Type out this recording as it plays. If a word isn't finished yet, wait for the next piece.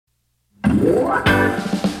Welcome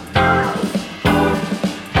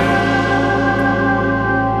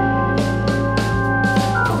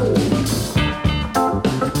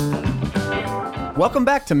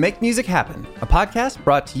back to Make Music Happen, a podcast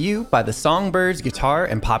brought to you by the Songbirds Guitar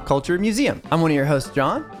and Pop Culture Museum. I'm one of your hosts,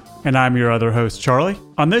 John. And I'm your other host, Charlie.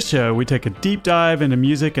 On this show, we take a deep dive into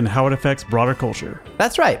music and how it affects broader culture.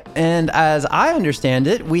 That's right. And as I understand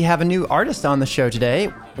it, we have a new artist on the show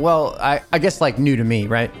today. Well, I guess like new to me,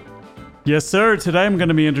 right? Yes, sir. Today I'm going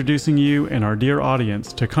to be introducing you and our dear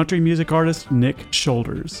audience to country music artist Nick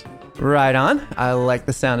Shoulders. Right on. I like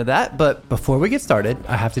the sound of that. But before we get started,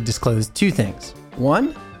 I have to disclose two things.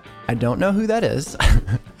 One, I don't know who that is.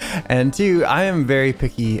 And two, I am very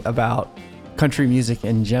picky about country music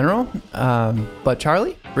in general. But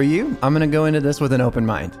Charlie, for you, I'm going to go into this with an open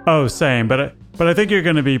mind. Oh, same. But I think you're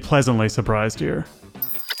going to be pleasantly surprised here.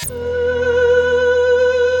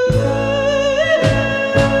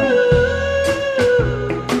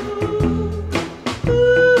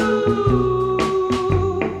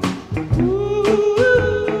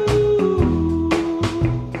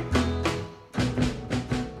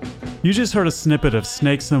 You just heard a snippet of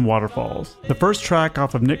Snakes and Waterfalls, the first track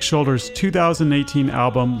off of Nick Shoulders' 2018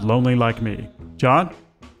 album, Lonely Like Me. John,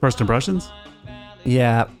 first impressions?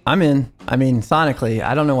 Yeah, I'm in. I mean, sonically,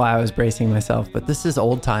 I don't know why I was bracing myself, but this is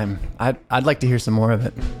old time. I'd like to hear some more of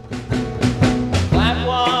it.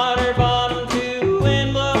 Blackwater bottom to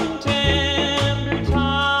windblown timber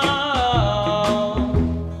tall.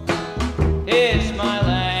 It's my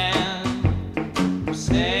land,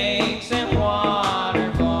 snakes and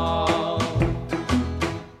waterfalls.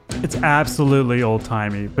 It's absolutely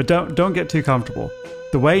old-timey, but don't get too comfortable.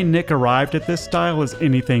 The way Nick arrived at this style is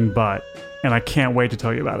anything but, and I can't wait to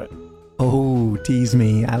tell you about it. Oh, tease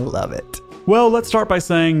me. I love it. Well, let's start by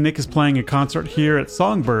saying Nick is playing a concert here at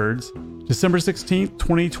Songbirds, December 16th,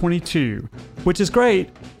 2022, which is great,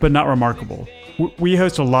 but not remarkable. We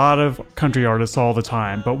host a lot of country artists all the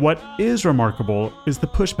time, but what is remarkable is the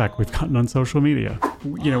pushback we've gotten on social media.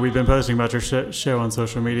 You know, we've been posting about your show on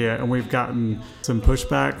social media, and we've gotten some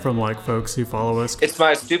pushback from like folks who follow us. It's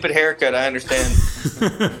my stupid haircut, I understand.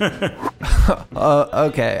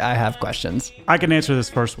 Okay, I have questions. I can answer this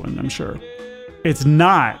first one, I'm sure. It's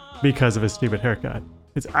not because of his stupid haircut.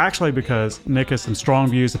 It's actually because Nick has some strong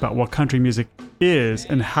views about what country music is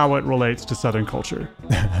and how it relates to Southern culture.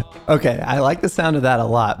 Okay, I like the sound of that a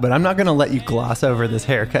lot, but I'm not going to let you gloss over this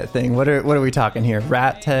haircut thing. What are we talking here?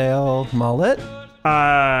 Rat tail, mullet?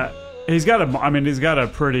 He's got a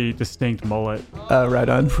pretty distinct mullet. Right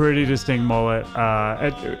on. Pretty distinct mullet.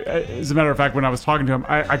 As a matter of fact, when I was talking to him,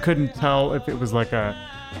 I couldn't tell if it was like a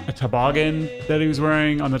toboggan that he was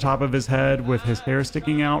wearing on the top of his head with his hair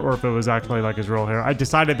sticking out, or if it was actually like his real hair. I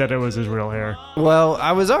decided that it was his real hair. Well,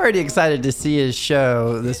 I was already excited to see his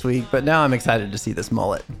show this week, but now I'm excited to see this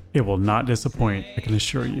mullet. It will not disappoint, I can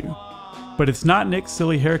assure you. But it's not Nick's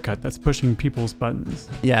silly haircut that's pushing people's buttons.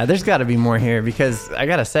 Yeah, there's got to be more here because I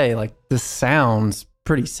got to say, like, this sounds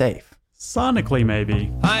pretty safe. Sonically, maybe.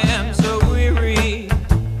 I am so weary,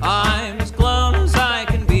 I'm as glum as I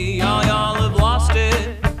can be. All y'all have lost it.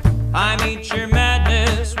 I meet your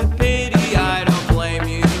madness with pity. I don't blame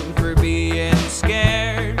you for being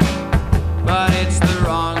scared, but it's the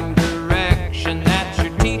wrong direction that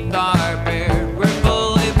your teeth are bared. We're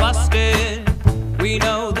fully busted. We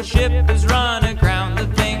know the ship is run aground. The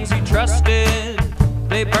things you trusted,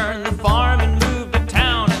 they burned the farm and moved to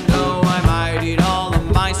town. And though I might eat all of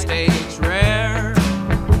my steaks rare,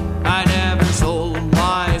 I never sold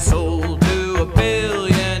my soul to a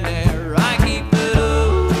billionaire. I keep it up.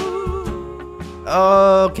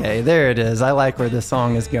 Okay, there it is. I like where this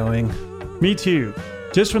song is going. Me too.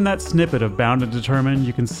 Just from that snippet of Bound and Determined,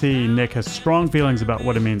 you can see Nick has strong feelings about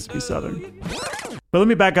what it means to be Southern. But let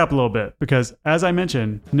me back up a little bit, because as I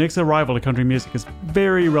mentioned, Nick's arrival to country music is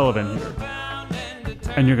very relevant here.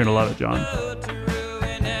 And you're going to love it, John.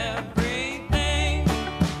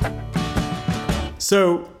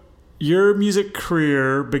 So, your music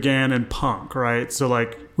career began in punk, right? So,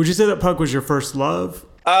 like, would you say that punk was your first love?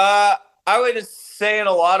 I would say in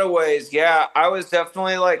a lot of ways, yeah. I was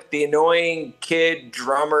definitely like the annoying kid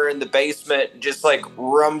drummer in the basement, just like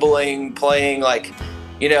rumbling, playing like,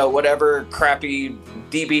 you know, whatever crappy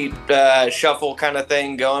D-beat shuffle kind of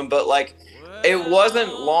thing going. But like, it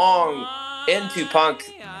wasn't long into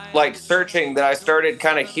punk, like searching, that I started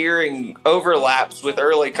kind of hearing overlaps with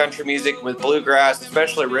early country music, with bluegrass,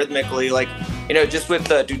 especially rhythmically, like, you know, just with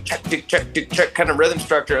the do check kind of rhythm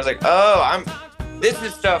structure. I was like, oh, this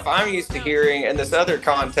is stuff I'm used to hearing in this other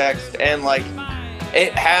context. And like,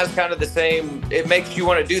 it has kind of the same, it makes you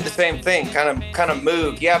want to do the same thing, kind of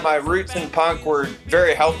move. Yeah, my roots in punk were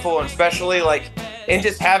very helpful, and especially like in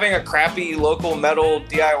just having a crappy local metal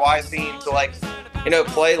DIY scene to like,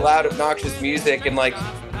 play loud, obnoxious music and like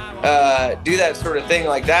do that sort of thing.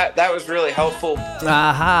 Like that was really helpful.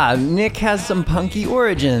 Aha, Nick has some punky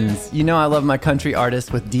origins. I love my country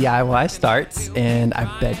artists with DIY starts, and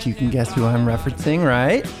I bet you can guess who I'm referencing,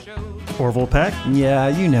 right? Orville Peck? Yeah,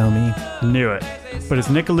 you know me. Knew it. But as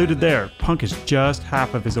Nick alluded there, punk is just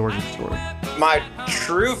half of his origin story. My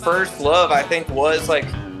true first love, I think, was like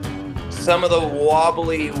some of the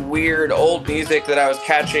wobbly, weird old music that I was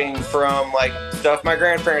catching from like stuff my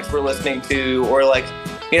grandparents were listening to, or like,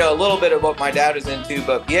 a little bit of what my dad was into.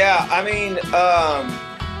 But yeah, I mean,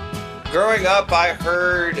 growing up, I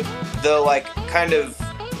heard the like kind of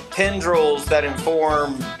tendrils that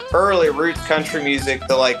inform early roots country music,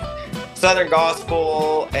 the like Southern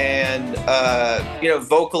gospel and,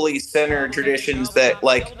 vocally centered traditions that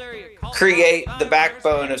like create the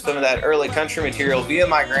backbone of some of that early country material via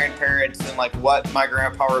my grandparents and like what my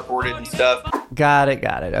grandpa recorded and stuff. Got it.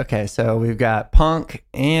 Okay, so we've got punk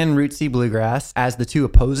and rootsy bluegrass as the two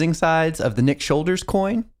opposing sides of the Nick Shoulders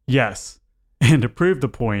coin. Yes. And to prove the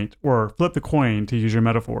point, or flip the coin to use your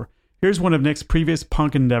metaphor, here's one of Nick's previous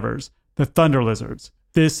punk endeavors, the Thunder Lizards.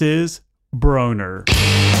 This is Broner.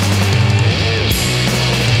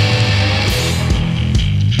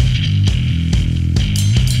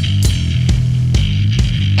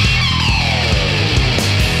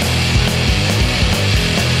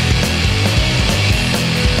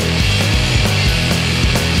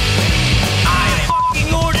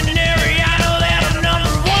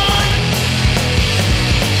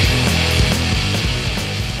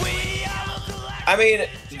 I mean,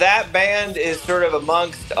 that band is sort of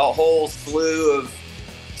amongst a whole slew of,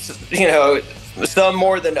 some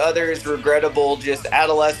more than others regrettable, just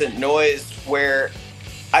adolescent noise, where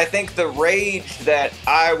I think the rage that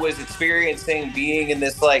I was experiencing being in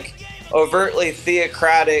this like overtly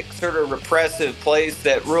theocratic, sort of repressive place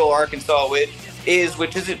that rural Arkansas is,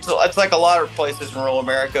 which is, it's like a lot of places in rural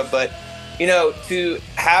America, but to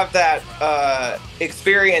have that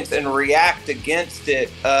experience and react against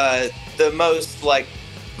it, the most like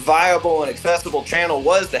viable and accessible channel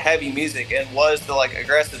was the heavy music and was the like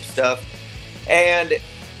aggressive stuff. And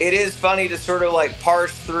it is funny to sort of like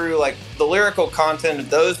parse through like the lyrical content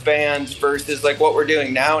of those bands versus like what we're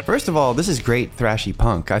doing now. First of all, this is great thrashy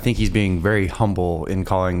punk. I think he's being very humble in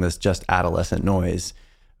calling this just adolescent noise.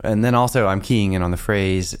 And then also I'm keying in on the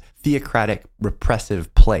phrase theocratic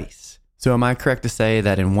repressive place. So am I correct to say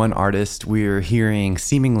that in one artist, we're hearing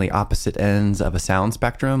seemingly opposite ends of a sound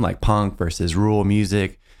spectrum, like punk versus rural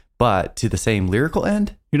music, but to the same lyrical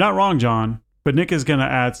end? You're not wrong, John, but Nick is going to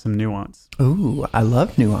add some nuance. Ooh, I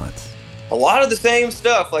love nuance. A lot of the same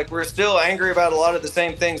stuff. Like, we're still angry about a lot of the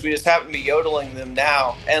same things. We just happen to be yodeling them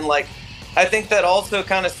now. And like, I think that also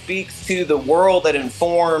kind of speaks to the world that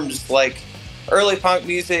informs like early punk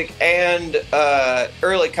music and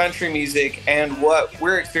early country music, and what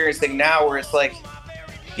we're experiencing now, where it's like,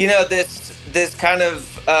 this kind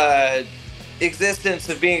of existence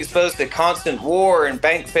of being exposed to constant war and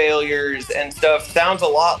bank failures and stuff sounds a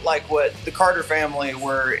lot like what the Carter family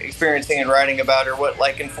were experiencing and writing about, or what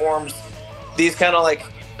like informs these kind of like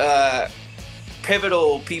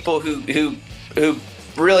pivotal people who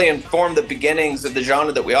really inform the beginnings of the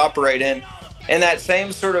genre that we operate in. And that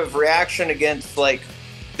same sort of reaction against like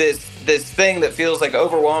this thing that feels like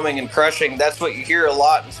overwhelming and crushing, that's what you hear a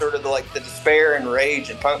lot in sort of the despair and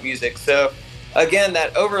rage in punk music. So again,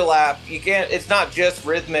 that overlap, it's not just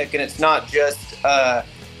rhythmic, and it's not just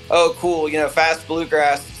oh cool, fast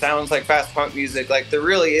bluegrass sounds like fast punk music. Like, there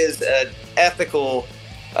really is an ethical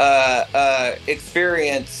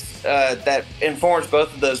experience that informs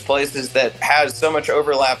both of those places, that has so much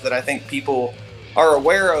overlap that I think people are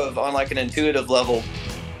aware of on like an intuitive level.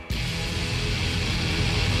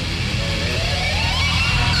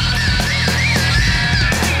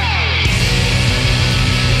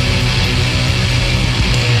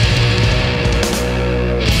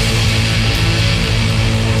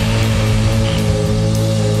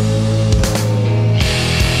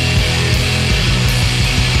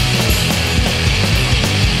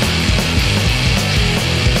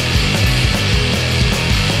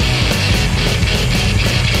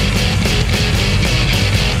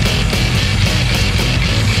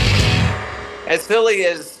 As silly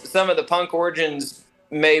as some of the punk origins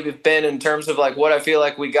may have been in terms of like what I feel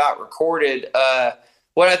like we got recorded,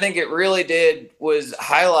 what I think it really did was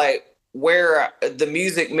highlight where the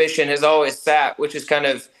music mission has always sat, which is kind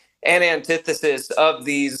of an antithesis of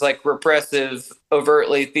these like repressive,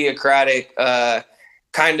 overtly theocratic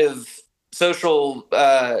kind of social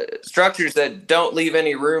structures that don't leave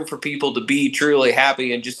any room for people to be truly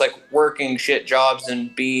happy, and just like working shit jobs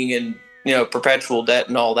and being in, you know, perpetual debt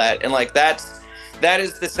and all that. And like that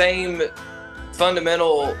is the same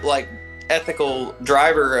fundamental like ethical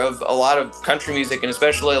driver of a lot of country music, and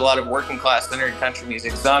especially a lot of working class centered country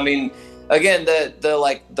music. So I mean, again, the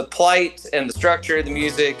like the plight and the structure of the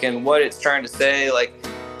music and what it's trying to say, like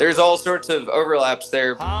there's all sorts of overlaps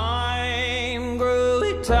there. I'm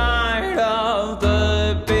growing tired of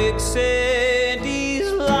the big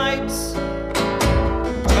city's lights,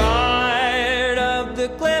 tired of the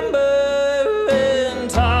glimmer and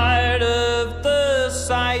tired of the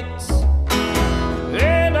sights.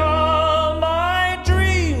 In all my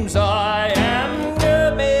dreams I am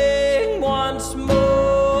coming once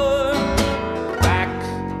more back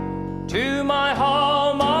to my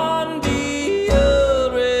home on the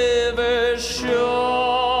old river shore.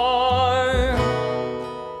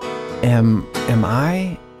 Am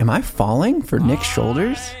I falling for Nick's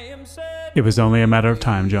shoulders? It was only a matter of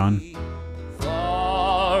time, John.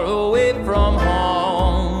 Far away from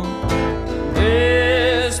home,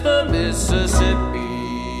 there's the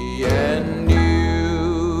Mississippi and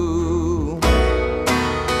you.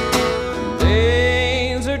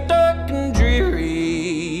 Days are dark and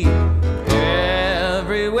dreary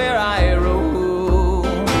everywhere I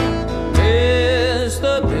roam. There's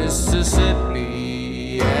the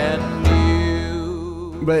Mississippi and you.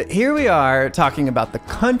 But here we are talking about the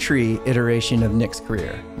country iteration of Nick's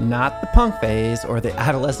career, not the punk phase or the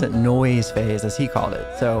adolescent noise phase, as he called it.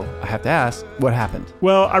 So I have to ask, what happened?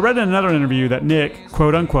 Well, I read in another interview that Nick,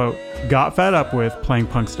 quote unquote, got fed up with playing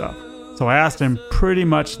punk stuff. So I asked him pretty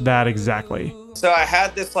much that exactly. So I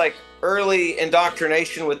had this like early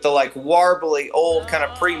indoctrination with the like warbly old kind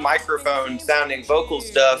of pre-microphone sounding vocal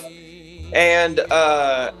stuff, and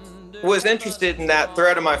was interested in that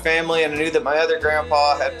thread of my family, and I knew that my other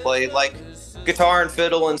grandpa had played like guitar and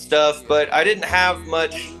fiddle and stuff, but I didn't have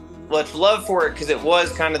much love for it because it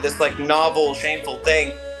was kind of this like novel, shameful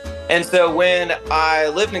thing. And so when I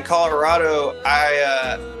lived in Colorado,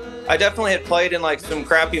 I definitely had played in like some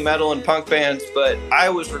crappy metal and punk bands, but I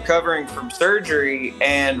was recovering from surgery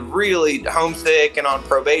and really homesick and on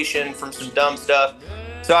probation from some dumb stuff.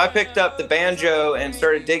 So I picked up the banjo and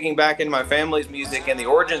started digging back into my family's music and the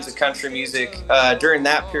origins of country music during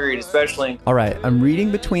that period especially. All right, I'm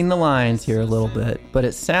reading between the lines here a little bit, but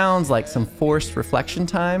it sounds like some forced reflection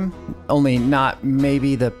time, only not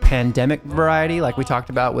maybe the pandemic variety like we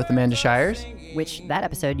talked about with Amanda Shires. Which that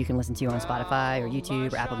episode you can listen to on Spotify or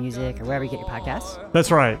YouTube or Apple Music or wherever you get your podcasts.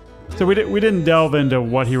 That's right. So we didn't delve into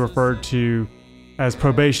what he referred to as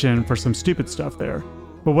probation for some stupid stuff there.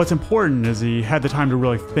 But what's important is he had the time to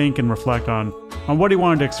really think and reflect on what he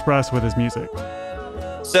wanted to express with his music.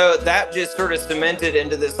 So that just sort of cemented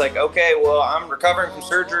into this like, okay, well, I'm recovering from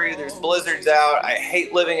surgery. There's blizzards out. I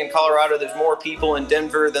hate living in Colorado. There's more people in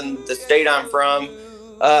Denver than the state I'm from.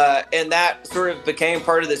 And that sort of became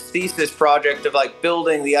part of this thesis project of like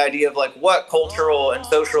building the idea of like what cultural and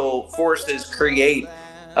social forces create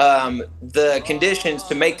the conditions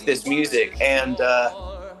to make this music. And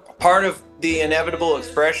part of the inevitable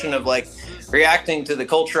expression of like reacting to the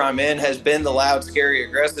culture I'm in has been the loud, scary,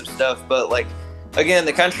 aggressive stuff. But like, again,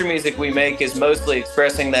 the country music we make is mostly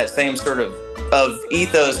expressing that same sort of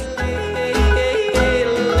ethos.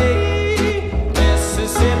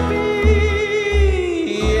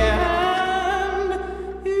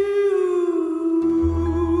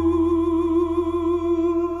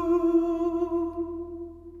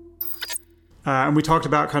 And we talked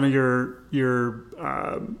about kind of your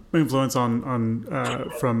influence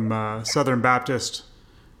on from Southern Baptist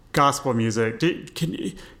gospel music. Do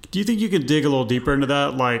you think you could dig a little deeper into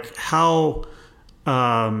that? Like how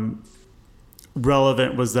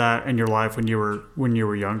relevant was that in your life when you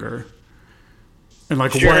were younger? And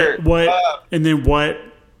like Sure. and then what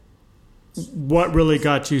really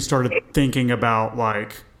got you started thinking about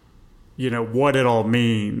like, you know, what it all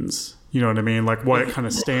means? You know what I mean? Like what it kind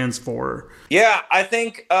of stands for. Yeah, I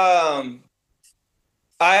think I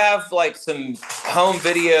have like some home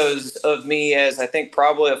videos of me as I think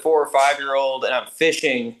probably a 4 or 5 year old, and I'm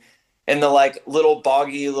fishing in the like little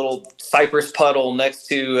boggy little cypress puddle next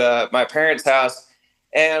to my parents' house,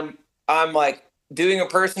 and I'm like doing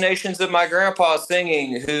impersonations of my grandpa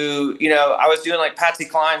singing, who, you know, I was doing like Patsy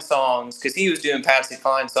Cline songs because he was doing Patsy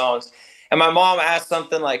Cline songs. And my mom asked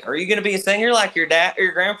something like, "Are you going to be a singer like your dad or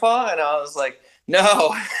your grandpa?" And I was like,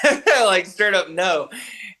 "No," like straight up no.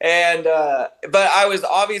 And but I was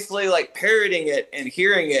obviously like parroting it and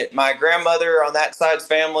hearing it. My grandmother on that side's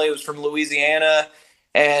family was from Louisiana,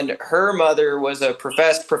 and her mother was a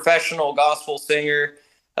professional gospel singer.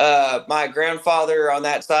 My grandfather on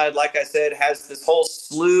that side, like I said, has this whole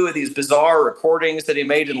slew of these bizarre recordings that he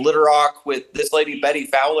made in Little Rock with this lady, Betty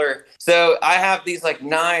Fowler. So I have these like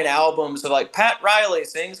 9 albums of like Pat Riley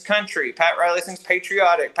sings country, Pat Riley sings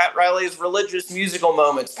patriotic, Pat Riley's religious musical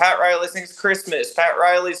moments, Pat Riley sings Christmas, Pat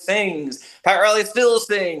Riley sings, Pat Riley still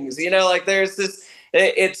sings, you know, like there's this,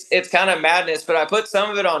 it's kind of madness, but I put some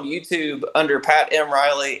of it on YouTube under Pat M.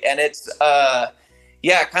 Riley, and it's,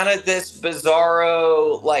 yeah, kind of this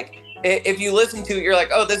bizarro, like, if you listen to it, you're like,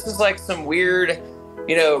 oh, this is like some weird,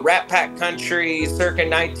 you know, Rat Pack country circa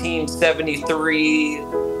 1973.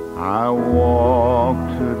 I walk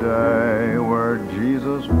today where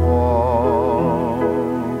Jesus walked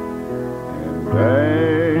in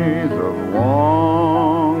days of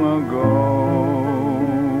long ago.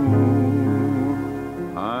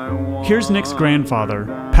 I walk Here's Nick's grandfather,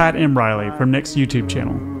 Pat M. Riley, from Nick's YouTube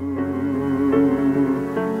channel.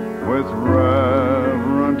 with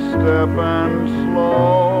reverent step and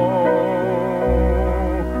slow,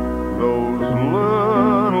 those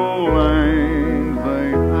little lanes,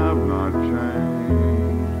 they have not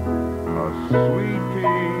changed. A sweet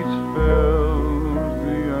peace fills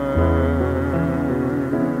the air.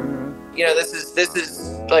 You know, this is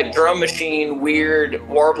like drum machine, weird,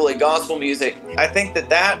 warbly gospel music. I think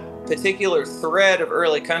that particular thread of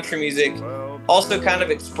early country music also kind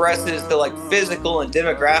of expresses the like physical and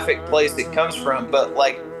demographic place it comes from, but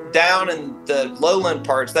like down in the lowland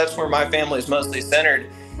parts, that's where my family is mostly centered.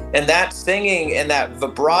 And that singing and that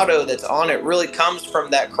vibrato that's on it really comes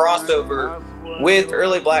from that crossover with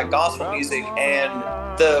early black gospel music, and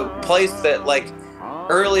the place that like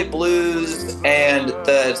early blues and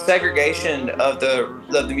the segregation of the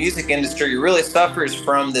music industry really suffers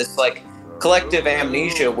from this like collective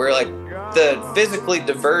amnesia, where like the physically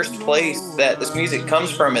diverse place that this music comes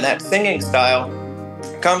from and that singing style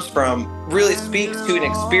comes from really speaks to an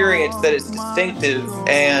experience that is distinctive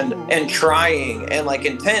and trying and like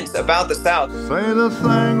intense about the South. Say the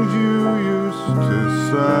things you used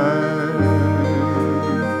to say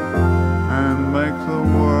and make the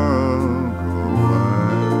world go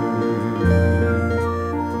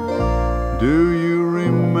away. Do you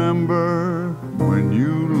remember when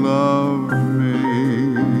you loved me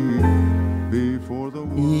before the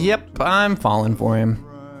world? Yep, I'm falling for him.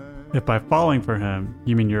 If by falling for him,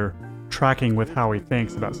 you mean you're tracking with how he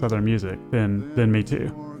thinks about Southern music, then me too.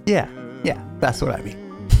 Yeah, that's what I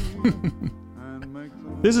mean.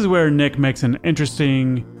 This is where Nick makes an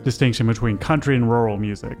interesting distinction between country and rural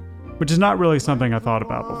music, which is not really something I thought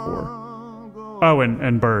about before. Oh,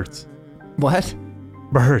 and birds. What?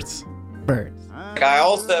 Birds. Birds. I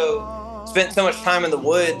also spent so much time in the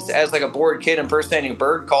woods as like a bored kid impersonating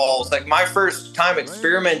bird calls. Like my first time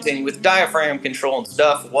experimenting with diaphragm control and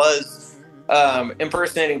stuff was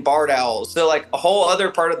impersonating barred owls. So like a whole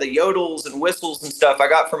other part of the yodels and whistles and stuff I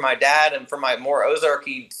got from my dad and from my more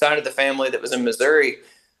Ozarky side of the family that was in Missouri.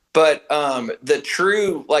 But the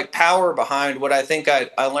true like power behind what I think I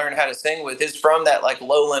learned how to sing with is from that like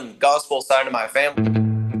lowland gospel side of my family.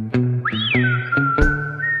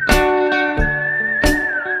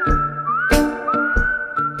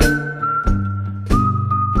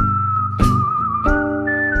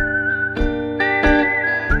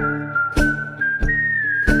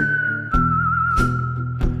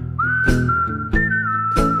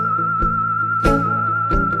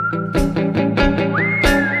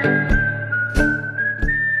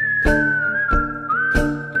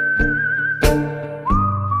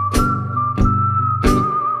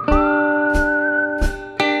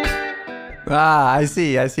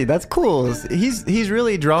 I see. That's cool. He's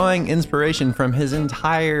really drawing inspiration from his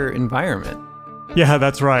entire environment. Yeah,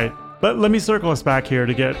 that's right. But let me circle us back here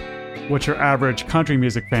to get what your average country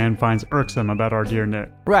music fan finds irksome about our dear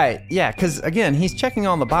Nick. Right, yeah, because again, he's checking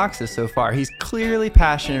all the boxes so far. He's clearly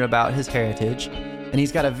passionate about his heritage, and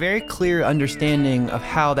he's got a very clear understanding of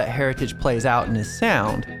how that heritage plays out in his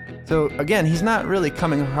sound. So again, he's not really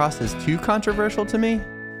coming across as too controversial to me.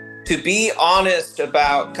 To be honest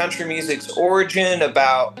about country music's origin,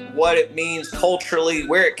 about what it means culturally,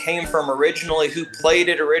 where it came from originally, who played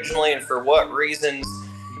it originally, and for what reasons,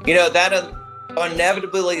 you know, that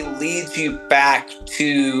inevitably leads you back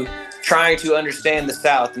to trying to understand the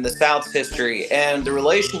South and the South's history and the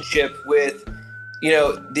relationship with, you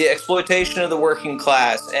know, the exploitation of the working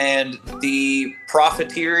class and the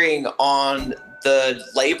profiteering on the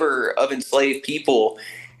labor of enslaved people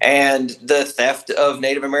and the theft of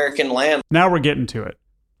Native American land. Now we're getting to it.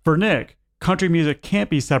 For Nick, country music can't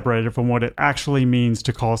be separated from what it actually means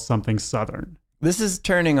to call something Southern. This is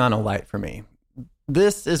turning on a light for me.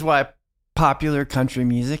 This is why popular country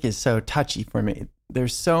music is so touchy for me.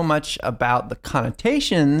 there's so much about the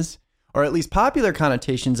connotations, or at least popular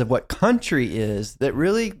connotations of what country is, that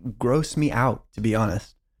really gross me out, to be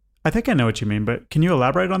honest. I think I know what you mean, but can you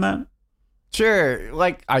elaborate on that? Sure.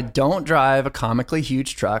 Like, I don't drive a comically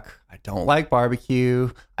huge truck. I don't like barbecue.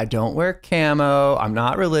 I don't wear camo. I'm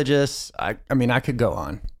not religious. I mean, I could go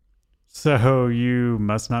on. So you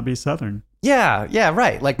must not be Southern. Yeah,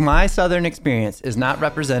 right. Like, my Southern experience is not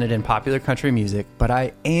represented in popular country music, but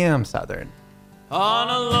I am Southern. On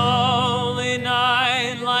a lonely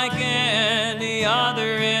night like any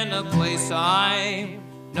other, in a place I'm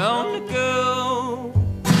known to go,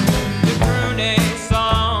 to croon a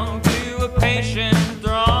song to a patient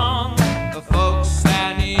throng of folks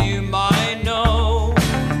that you might know,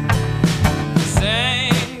 to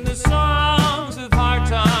sing the songs of hard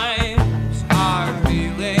times, hard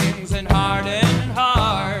feelings and hardened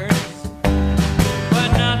hearts,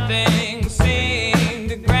 but nothing seemed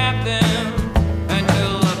to grab them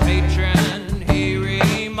until a patron he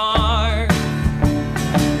remarked,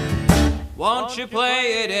 won't you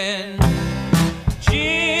play it in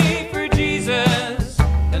G for Jesus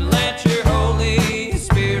and let your Holy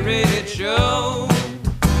Spirit show?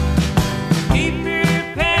 Keep your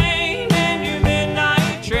pain and your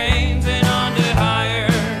midnight trains, and on to higher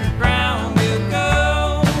ground we'll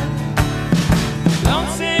go. Don't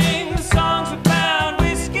sing the songs about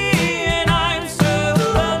whiskey, and I'm so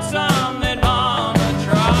lonesome that Mama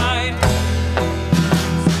tried.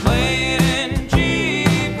 So play it in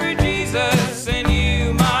G for Jesus, and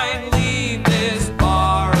you might leave this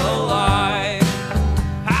bar alive.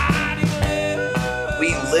 How do you live?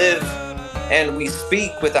 We live and we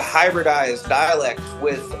speak with a hybridized dialect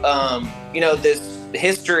with, this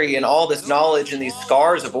history and all this knowledge and these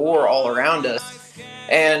scars of war all around us.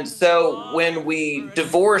 And so when we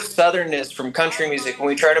divorce Southernness from country music, when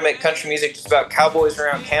we try to make country music just about cowboys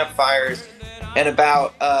around campfires and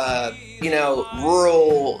about,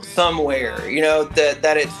 rural somewhere,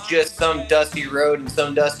 that it's just some dusty road and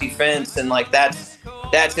some dusty fence, and like that's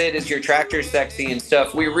it, is your tractor sexy and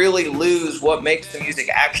stuff, we really lose what makes the music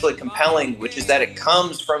actually compelling, which is that it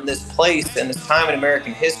comes from this place and this time in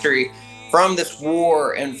American history, from this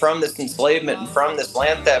war and from this enslavement and from this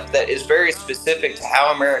land theft that is very specific to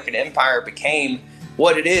how American empire became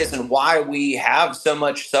what it is and why we have so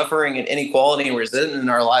much suffering and inequality and resentment in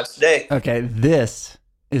our lives today. Okay, this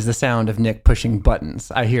is the sound of Nick pushing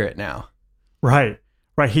buttons. I hear it now. Right.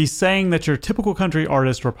 He's saying that your typical country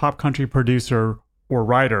artist or pop country producer or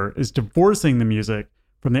writer is divorcing the music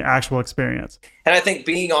from the actual experience. And I think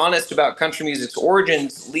being honest about country music's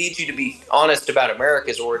origins leads you to be honest about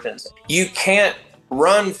America's origins. You can't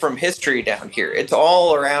run from history down here. It's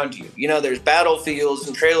all around you. There's battlefields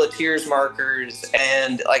and Trail of Tears markers,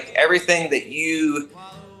 and like everything that you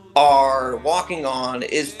are walking on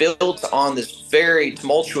is built on this very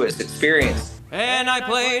tumultuous experience. And I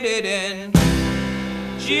played it in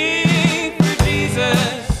G for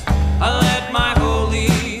Jesus. I let my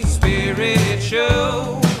Holy Spirit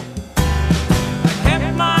show. I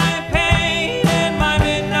kept my pain and my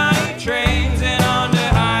midnight trains, and on to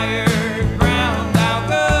higher ground I'll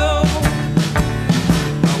go.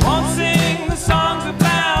 I won't sing the songs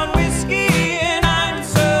about whiskey, and I'm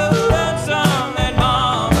so lonesome that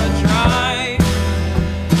Mama tried.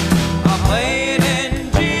 I'll play it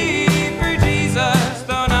in G for Jesus,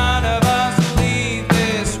 though none of us leave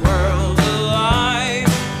this world alive.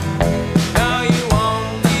 No, you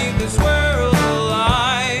won't leave this world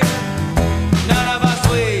alive. None of us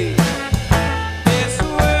leave this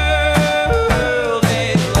world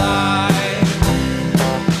alive.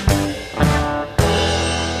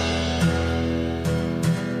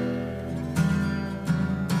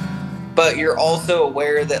 But you're also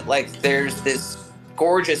aware that like there's this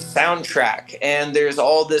gorgeous soundtrack and there's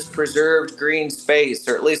all this preserved green space,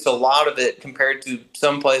 or at least a lot of it compared to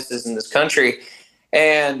some places in this country.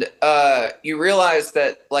 And you realize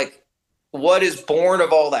that like what is born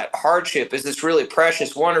of all that hardship is this really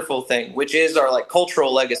precious, wonderful thing, which is our like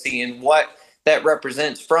cultural legacy and what that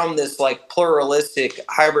represents from this like pluralistic,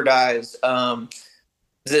 hybridized,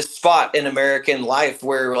 this spot in American life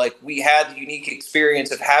where like we had the unique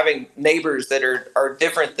experience of having neighbors that are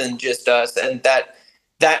different than just us, and that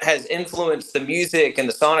has influenced the music and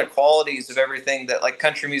the sonic qualities of everything that like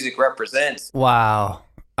country music represents. Wow.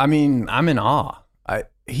 I mean, I'm in awe.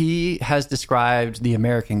 He has described the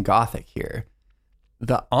American Gothic here.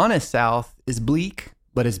 The honest South is bleak,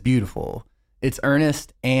 but it's beautiful. It's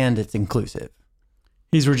earnest and it's inclusive.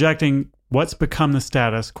 He's rejecting what's become the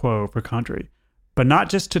status quo for country, but not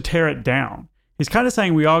just to tear it down. He's kind of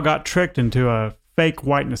saying we all got tricked into a fake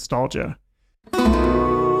white nostalgia.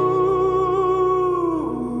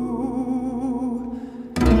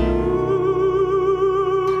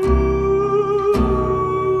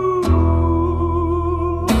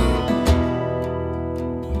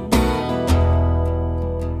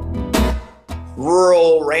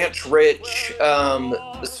 rural, ranch rich,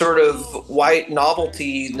 sort of white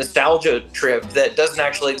novelty nostalgia trip that doesn't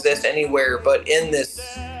actually exist anywhere but in this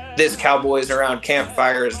cowboys around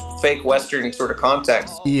campfires, fake Western sort of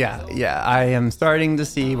context. Yeah, I am starting to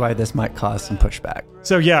see why this might cause some pushback.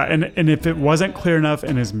 So yeah, and if it wasn't clear enough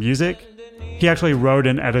in his music, he actually wrote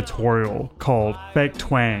an editorial called Fake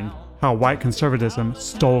Twang, How White Conservatism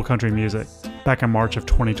Stole Country Music, back in March of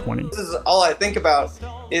 2020. This is all I think about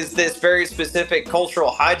is this very specific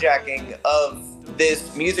cultural hijacking of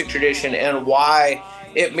this music tradition and why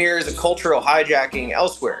it mirrors a cultural hijacking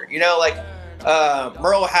elsewhere. You know, like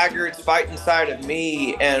Merle Haggard's Fight Inside of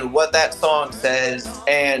Me and what that song says,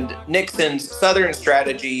 and Nixon's Southern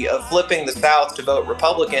strategy of flipping the South to vote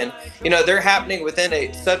Republican, you know, they're happening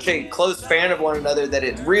within such a close span of one another that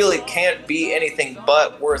it really can't be anything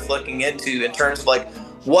but worth looking into in terms of like,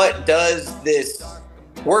 what does this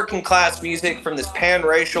working class music from this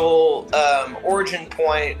pan-racial origin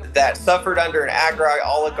point that suffered under an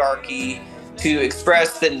agri-oligarchy to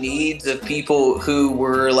express the needs of people who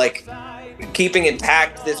were like keeping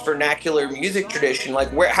intact this vernacular music tradition,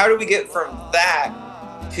 like how do we get from that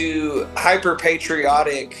to hyper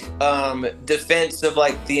patriotic defense of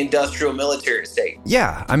like the industrial military state?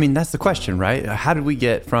 Yeah, I mean, that's the question, right? How did we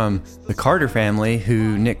get from the Carter family,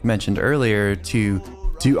 who Nick mentioned earlier, to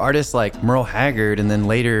artists like Merle Haggard and then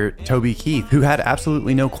later Toby Keith, who had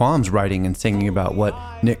absolutely no qualms writing and singing about what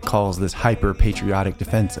Nick calls this hyper-patriotic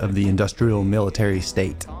defense of the industrial military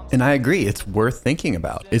state? And I agree, it's worth thinking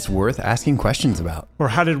about. It's worth asking questions about. Or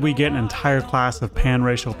how did we get an entire class of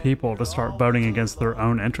pan-racial people to start voting against their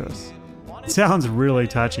own interests? It sounds really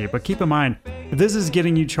touchy, but keep in mind, if this is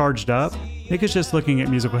getting you charged up, Nick is just looking at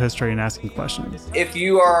musical history and asking questions. If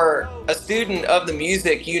you are a student of the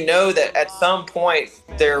music, you know that at some point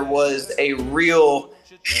there was a real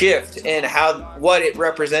shift in what it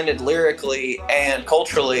represented lyrically and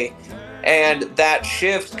culturally. And that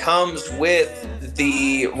shift comes with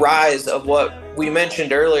the rise of what we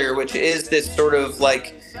mentioned earlier, which is this sort of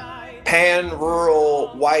like pan-rural,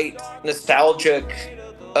 white, nostalgic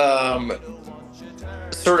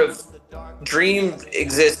sort of dream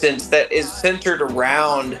existence that is centered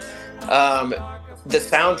around the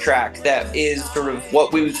soundtrack that is sort of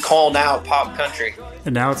what we would call now pop country.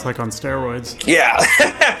 And now it's like on steroids. Yeah.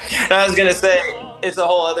 I was going to say, it's a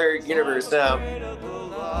whole other universe now.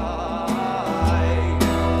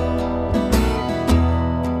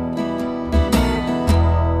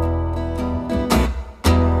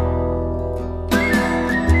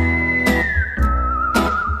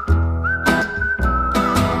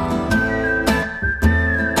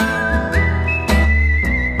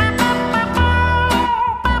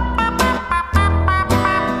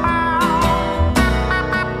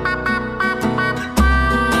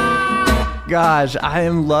 Gosh, I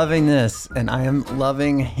am loving this, and I am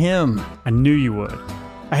loving him. I knew you would.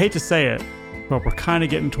 I hate to say it, but we're kind of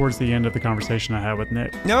getting towards the end of the conversation I had with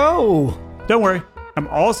Nick. No! Don't worry. I'm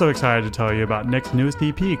also excited to tell you about Nick's newest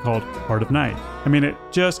EP called Heart of Night. I mean, it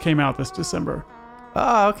just came out this December.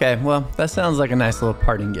 Oh, okay. Well, that sounds like a nice little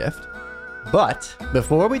parting gift. But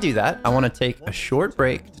before we do that, I want to take a short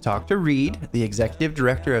break to talk to Reed, the executive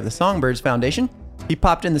director of the Songbirds Foundation. He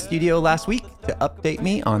popped in the studio last week to update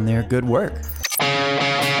me on their good work.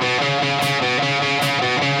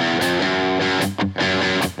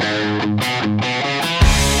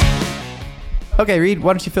 Okay, Reed,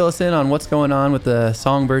 why don't you fill us in on what's going on with the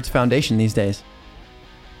Songbirds Foundation these days?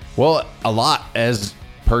 Well, a lot as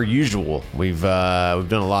per usual. We've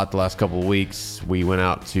done a lot the last couple of weeks. We went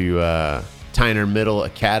out to Tyner Middle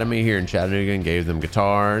Academy here in Chattanooga and gave them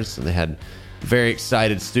guitars, and they had very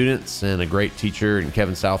excited students and a great teacher, and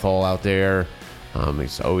Kevin Southall out there.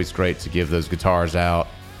 It's always great to give those guitars out.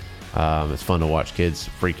 It's fun to watch kids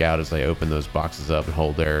freak out as they open those boxes up and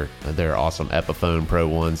hold their awesome Epiphone Pro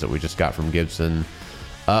 1s that we just got from Gibson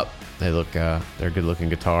up. They look they're good looking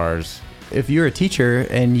guitars. If you're a teacher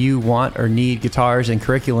and you want or need guitars and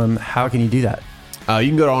curriculum, how can you do that? You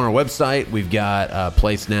can go on our website. We've got a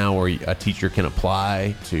place now where a teacher can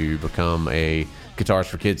apply to become a Guitars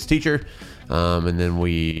for Kids teacher. And then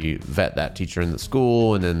we vet that teacher in the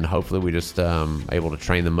school, and then hopefully we just able to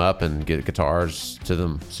train them up and get guitars to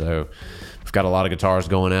them. So we've got a lot of guitars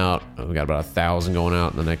going out. We've got about 1,000 going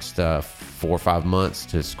out in the next 4 or 5 months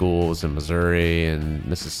to schools in Missouri and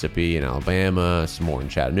Mississippi and Alabama, some more in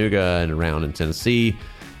Chattanooga and around in Tennessee,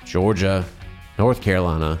 Georgia, North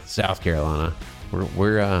Carolina, South Carolina.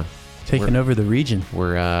 We're taking over the region.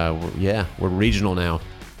 We're regional now.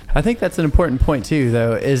 I think that's an important point too,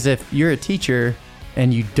 though, is if you're a teacher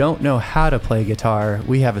and you don't know how to play guitar,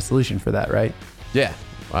 we have a solution for that, right? Yeah.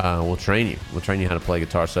 we'll train you. We'll train you how to play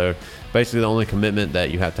guitar. So basically the only commitment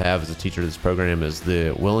that you have to have as a teacher of this program is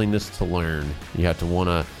the willingness to learn. You have to want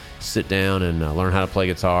to sit down and learn how to play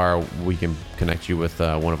guitar. We can connect you with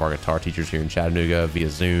one of our guitar teachers here in Chattanooga via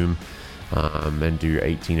Zoom, and do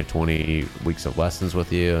 18 to 20 weeks of lessons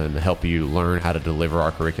with you and help you learn how to deliver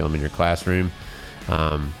our curriculum in your classroom.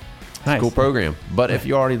 It's a cool program. But if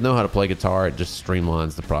you already know how to play guitar, it just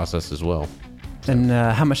streamlines the process as well. And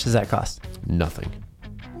how much does that cost? Nothing.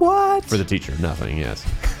 What? For the teacher, nothing, yes.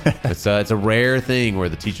 It's a rare thing where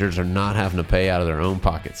the teachers are not having to pay out of their own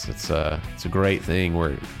pockets. It's a great thing.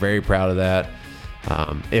 We're very proud of that.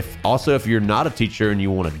 If you're not a teacher and you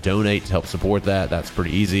want to donate to help support that, that's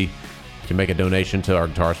pretty easy. You can make a donation to our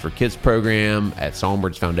Guitars for Kids program at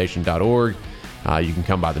songbirdsfoundation.org. You can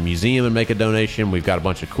come by the museum and make a donation. We've got a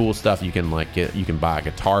bunch of cool stuff. You can you can buy a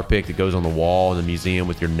guitar pick that goes on the wall in the museum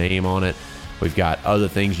with your name on it. We've got other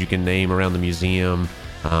things you can name around the museum.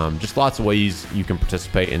 Just lots of ways you can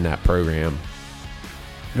participate in that program.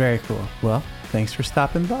 Very cool. Well, thanks for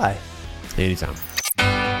stopping by. Anytime.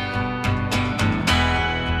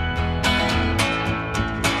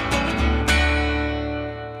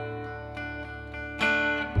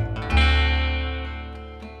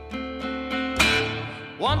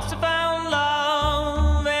 Once I found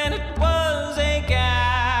love, and it was a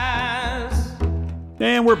gas.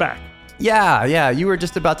 And we're back. Yeah. You were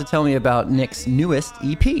just about to tell me about Nick's newest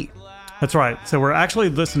EP. That's right. So we're actually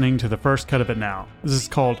listening to the first cut of it now. This is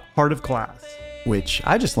called Heart of Glass. Which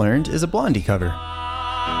I just learned is a Blondie cover.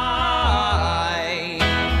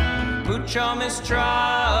 Mucho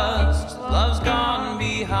mistrust, love's gone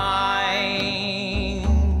behind.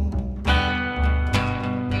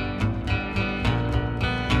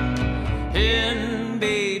 In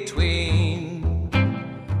between,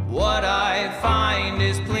 what I find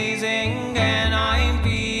is pleasing and I'm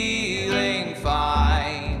feeling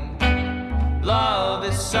fine. Love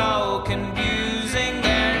is so confusing,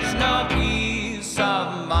 there's no peace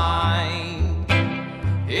of mind.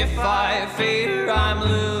 If I fear I'm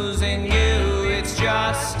losing you, it's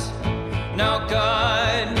just no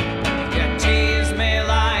good. You tease me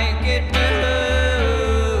like it do.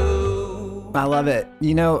 I love it.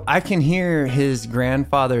 You know, I can hear his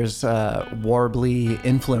grandfather's warbly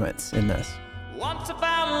influence in this. Once I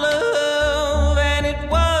found love and it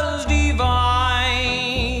was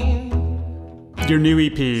divine. Your new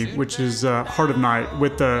EP, which is Heart of Night,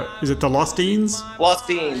 with is it the Lost Deans? Lost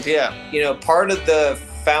Deans, yeah. You know, part of the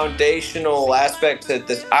foundational aspect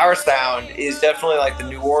to our sound is definitely like the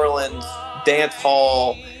New Orleans dance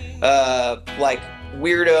hall, like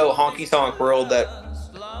weirdo honky tonk world that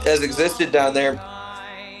has existed down there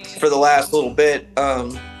for the last little bit.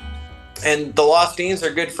 And the Lost Deans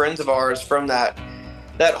are good friends of ours from that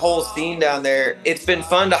whole scene down there. It's been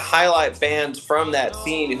fun to highlight bands from that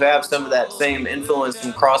scene who have some of that same influence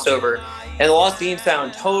and crossover. And the Lost Deans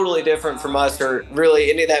sound totally different from us or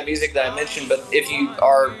really any of that music that I mentioned. But if you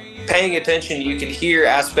are paying attention, you can hear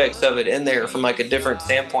aspects of it in there from like a different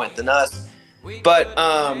standpoint than us. But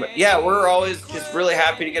yeah, we're always just really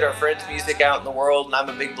happy to get our friends' music out in the world. And I'm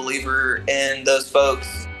a big believer in those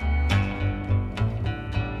folks.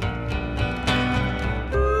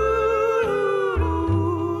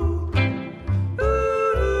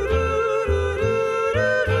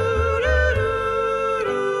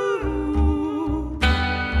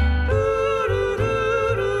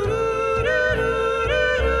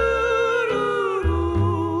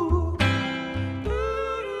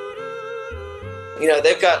 You know,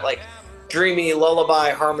 they've got like dreamy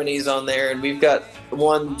lullaby harmonies on there, and we've got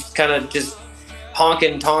one kind of just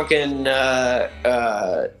honkin' tonkin'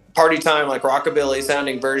 party time, like rockabilly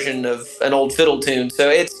sounding version of an old fiddle tune. So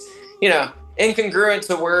it's, you know,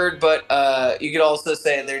 incongruent's a word, but you could also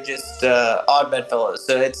say they're just odd bedfellows.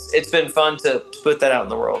 So it's been fun to put that out in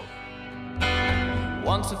the world.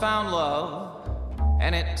 Once I found love,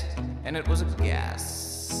 and it was a gas.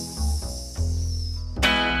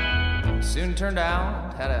 Soon turned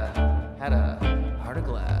out had a heart of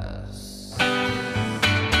glass.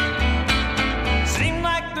 Seemed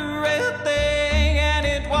like the real thing, and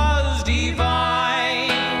it was divine.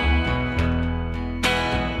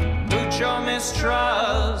 Mucho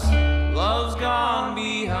mistrust, love's gone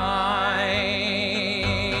behind.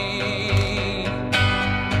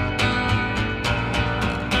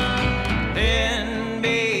 In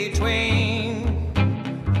between,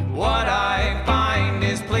 what I find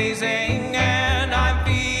is pleasing and I'm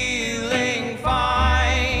feeling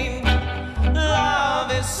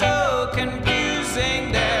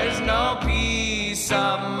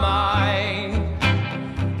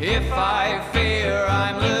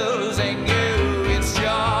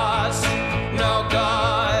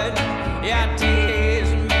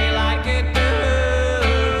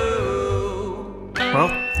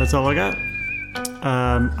That's all I got.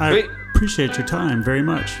 I Sweet. appreciate your time very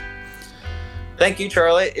much. Thank you,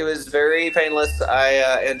 Charlie. It was very painless.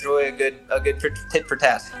 I enjoy a good tit for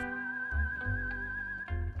tat.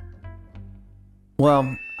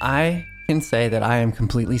 Well, I can say that I am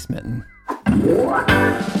completely smitten.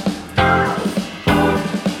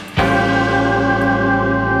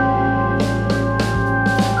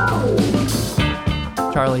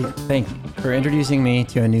 Charlie, thank you for introducing me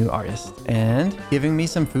to a new artist and giving me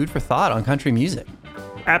some food for thought on country music.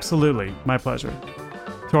 Absolutely. My pleasure.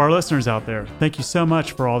 To our listeners out there, thank you so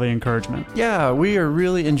much for all the encouragement. Yeah, we are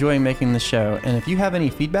really enjoying making the show, and if you have any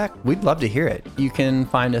feedback, we'd love to hear it. You can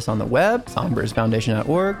find us on the web,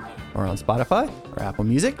 songbirdsfoundation.org, or on Spotify, or Apple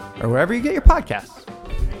Music, or wherever you get your podcasts.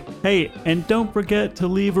 Hey, and don't forget to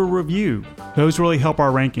leave a review. Those really help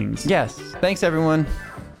our rankings. Yes, thanks everyone.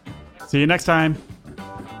 See you next time.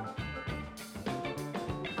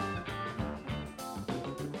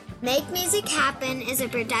 Make Music Happen is a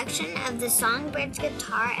production of the Songbirds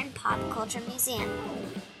Guitar and Pop Culture Museum.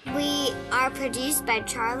 We are produced by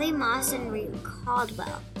Charlie Moss and Reed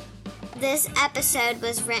Caldwell. This episode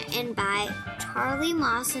was written by Charlie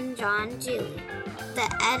Moss and John Dooley. The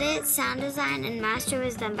edit, sound design, and master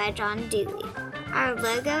was done by John Dooley. Our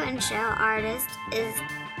logo and show art is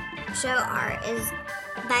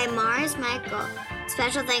by Mars Michael.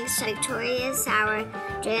 Special thanks to Victoria Sauer,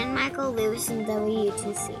 Jan Michael Lewis, and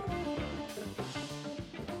WUTC.